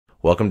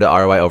Welcome to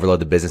ROI Overload,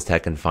 the business,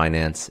 tech, and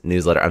finance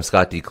newsletter. I'm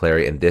Scott D.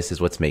 Clary, and this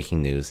is what's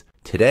making news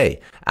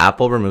today.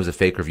 Apple removes a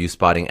fake review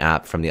spotting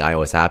app from the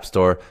iOS App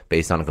Store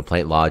based on a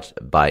complaint lodged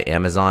by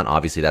Amazon.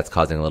 Obviously, that's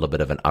causing a little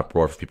bit of an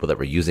uproar for people that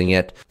were using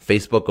it.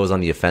 Facebook goes on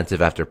the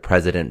offensive after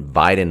President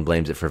Biden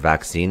blames it for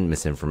vaccine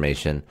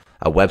misinformation.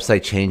 A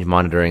website change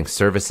monitoring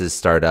services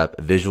startup,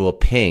 Visual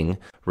Ping,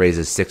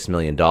 raises $6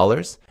 million.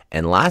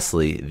 And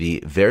lastly,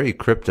 the very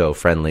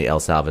crypto-friendly El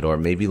Salvador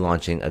may be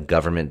launching a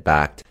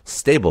government-backed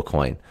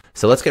stablecoin.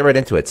 So let's get right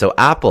into it. So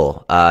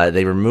Apple,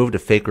 they removed a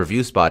fake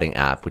review spotting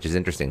app, which is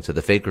interesting. So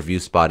the fake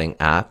review spotting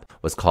app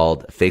was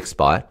called Fake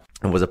Spot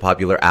and was a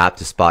popular app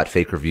to spot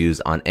fake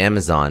reviews on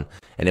Amazon,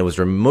 and it was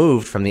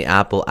removed from the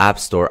Apple App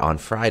Store on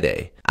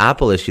Friday.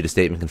 Apple issued a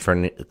statement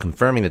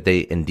confirming that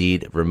they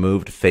indeed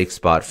removed Fake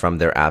Spot from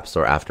their App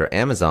Store after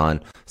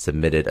Amazon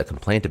submitted a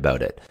complaint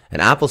about it. An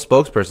Apple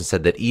spokesperson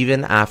said that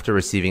even after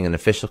receiving an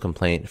official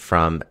complaint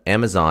from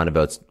Amazon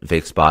about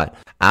Fake Spot,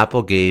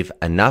 Apple gave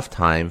enough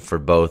time for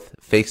both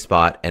Fake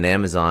Spot and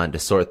Amazon to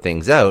sort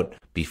things out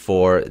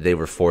before they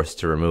were forced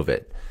to remove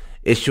it.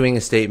 Issuing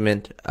a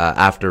statement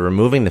after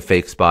removing the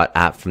Fake Spot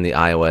app from the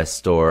iOS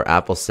store,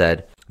 Apple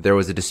said there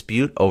was a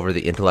dispute over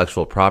the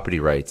intellectual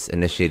property rights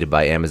initiated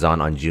by Amazon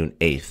on June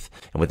 8th.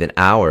 And within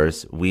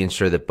hours, we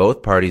ensured that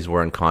both parties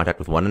were in contact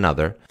with one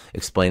another,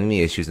 explaining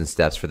the issues and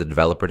steps for the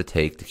developer to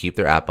take to keep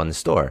their app on the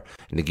store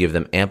and to give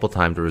them ample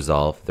time to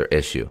resolve their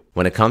issue.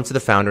 When it comes to the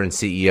founder and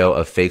CEO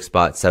of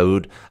FakeSpot,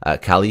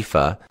 Saud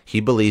Khalifa, he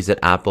believes that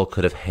Apple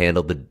could have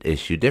handled the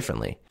issue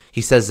differently. He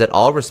says that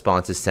all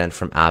responses sent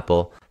from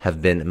Apple have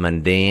been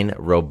mundane,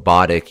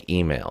 robotic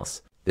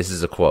emails. This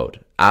is a quote.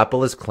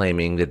 Apple is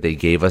claiming that they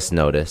gave us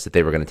notice that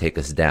they were going to take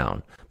us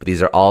down, but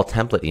these are all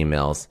template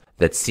emails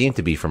that seem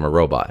to be from a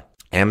robot.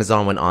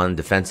 Amazon went on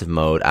defensive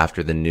mode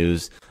after the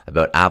news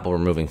about Apple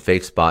removing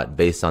Fake Spot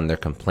based on their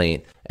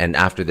complaint, and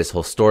after this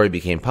whole story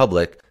became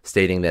public,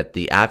 stating that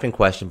the app in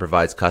question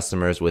provides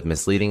customers with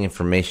misleading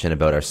information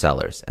about our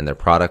sellers and their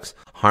products,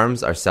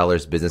 harms our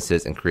sellers'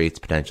 businesses, and creates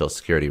potential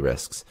security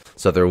risks.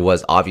 So there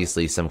was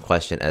obviously some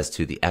question as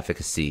to the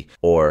efficacy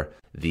or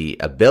the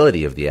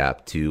ability of the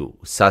app to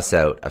suss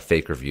out a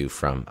fake review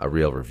from a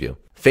real review.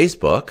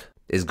 Facebook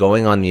is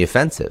going on the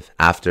offensive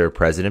after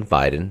President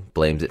Biden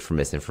blames it for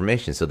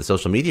misinformation. So the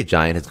social media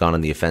giant has gone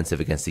on the offensive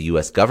against the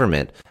U.S.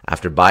 government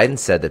after Biden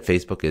said that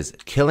Facebook is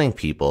killing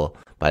people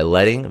by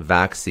letting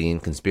vaccine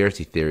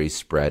conspiracy theories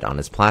spread on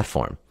his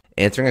platform.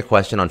 Answering a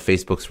question on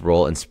Facebook's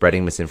role in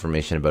spreading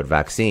misinformation about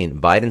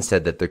vaccine, Biden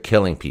said that they're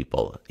killing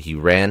people. He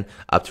ran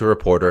up to a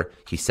reporter.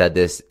 He said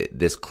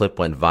this clip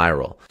went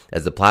viral,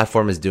 as the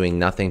platform is doing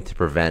nothing to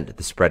prevent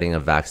the spreading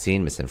of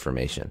vaccine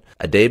misinformation.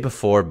 A day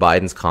before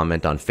Biden's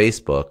comment on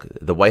Facebook,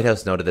 the White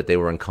House noted that they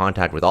were in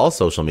contact with all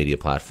social media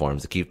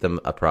platforms to keep them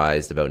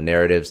apprised about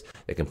narratives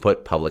that can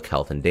put public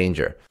health in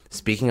danger.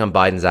 Speaking on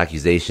Biden's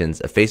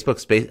accusations, a Facebook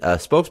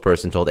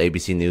spokesperson told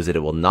ABC News that it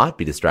will not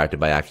be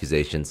distracted by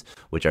accusations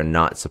which are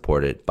not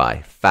supported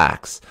by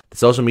facts. The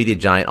social media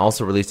giant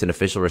also released an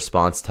official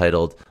response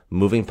titled,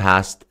 "Moving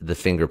Past the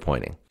Finger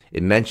Pointing."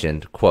 It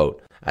mentioned,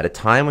 quote, "At a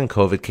time when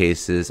COVID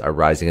cases are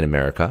rising in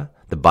America,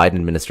 the Biden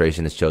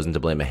administration has chosen to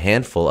blame a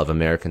handful of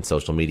American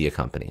social media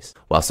companies.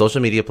 While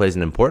social media plays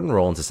an important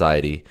role in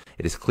society,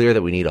 it is clear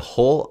that we need the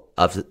whole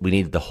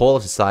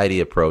of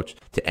society approach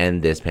to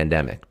end this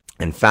pandemic.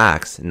 And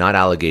facts, not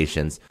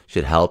allegations,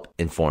 should help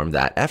inform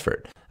that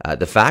effort."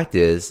 The fact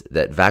is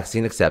that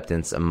vaccine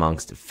acceptance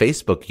amongst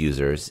Facebook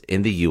users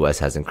in the U.S.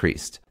 has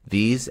increased.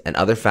 These and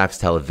other facts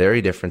tell a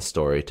very different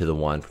story to the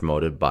one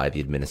promoted by the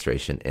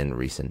administration in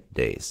recent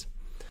days.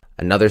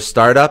 Another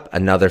startup,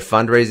 another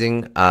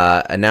fundraising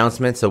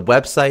announcement. So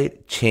website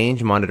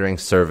change monitoring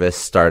service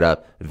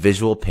startup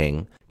Visual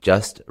Ping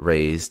just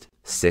raised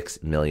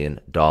 $6 million.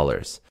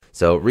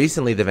 So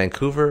recently, the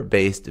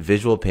Vancouver-based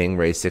Visual Ping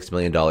raised $6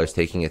 million,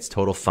 taking its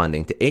total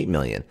funding to $8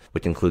 million,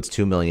 which includes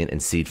 $2 million in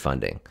seed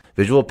funding.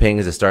 Visual Ping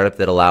is a startup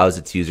that allows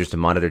its users to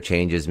monitor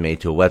changes made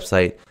to a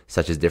website,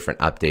 such as different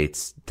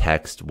updates,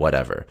 text,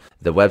 whatever.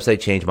 The website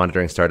change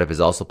monitoring startup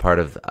is also part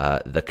of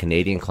the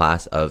Canadian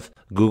class of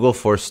Google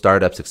for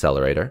Startups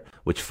Accelerator,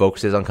 which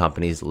focuses on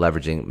companies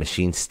leveraging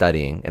machine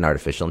studying and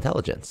artificial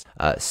intelligence.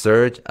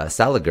 Serge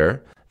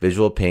Saliger,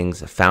 Visual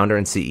Ping's founder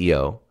and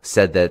CEO,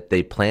 said that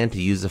they plan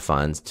to use the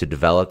funds to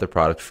develop their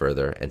product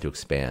further and to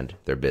expand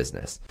their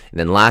business. And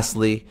then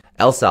lastly,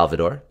 El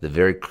Salvador, the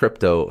very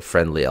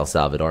crypto-friendly El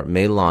Salvador,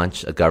 may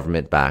launch a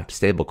government-backed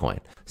stablecoin.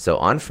 So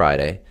on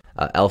Friday,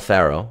 El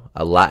Faro,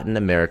 a Latin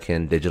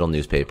American digital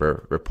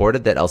newspaper,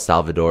 reported that El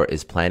Salvador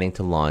is planning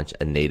to launch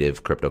a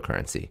native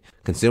cryptocurrency.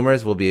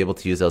 Consumers will be able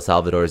to use El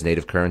Salvador's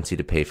native currency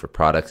to pay for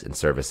products and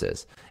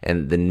services.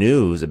 And the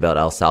news about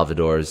El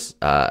Salvador's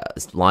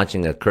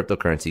launching a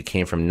cryptocurrency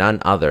came from none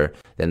other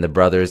than the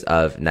brothers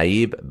of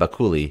Nayib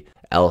Bukele,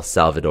 El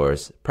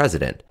Salvador's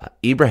president.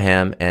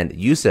 Ibrahim and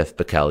Yusuf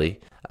Bukele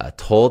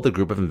told the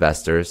group of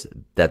investors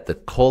that the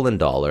colon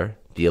dollar,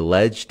 the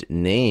alleged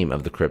name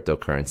of the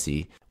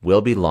cryptocurrency,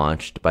 will be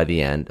launched by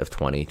the end of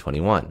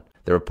 2021.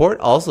 The report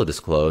also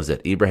disclosed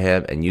that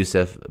Ibrahim and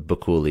Yusuf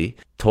Bukuli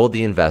told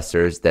the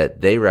investors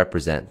that they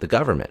represent the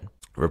government.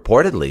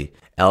 Reportedly,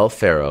 El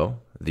Faro,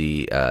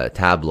 the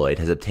tabloid,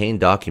 has obtained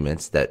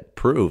documents that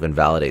prove and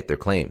validate their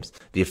claims.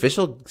 The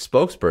official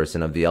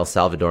spokesperson of the El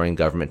Salvadorian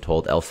government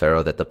told El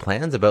Faro that the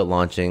plans about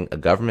launching a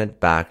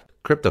government-backed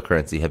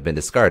cryptocurrency have been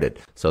discarded.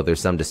 So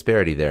there's some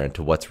disparity there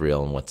into what's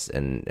real and what's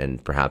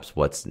and perhaps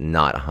what's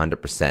not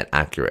 100%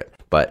 accurate.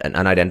 But an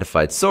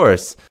unidentified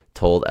source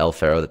told El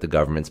Faro that the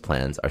government's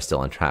plans are still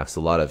on track. So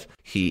a lot of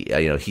he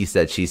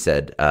said, she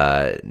said,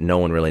 no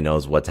one really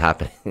knows what's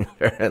happening,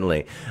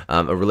 apparently.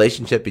 A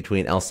relationship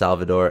between El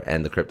Salvador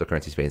and the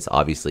cryptocurrency space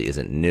obviously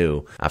isn't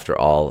new. After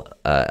all,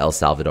 El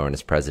Salvador and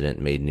its president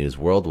made news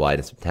worldwide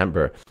in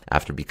September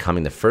after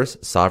becoming the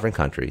first sovereign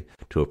country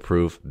to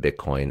approve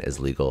Bitcoin as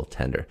legal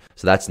tender.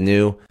 So that's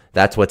new.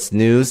 That's what's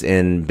news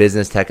in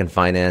business, tech, and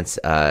finance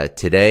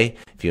today.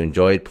 If you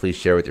enjoyed, please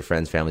share with your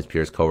friends, families,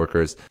 peers,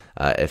 coworkers.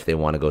 If they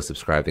want to go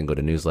subscribe, then go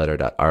to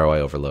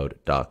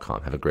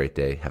newsletter.roioverload.com. Have a great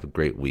day. Have a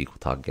great week. We'll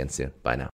talk again soon. Bye now.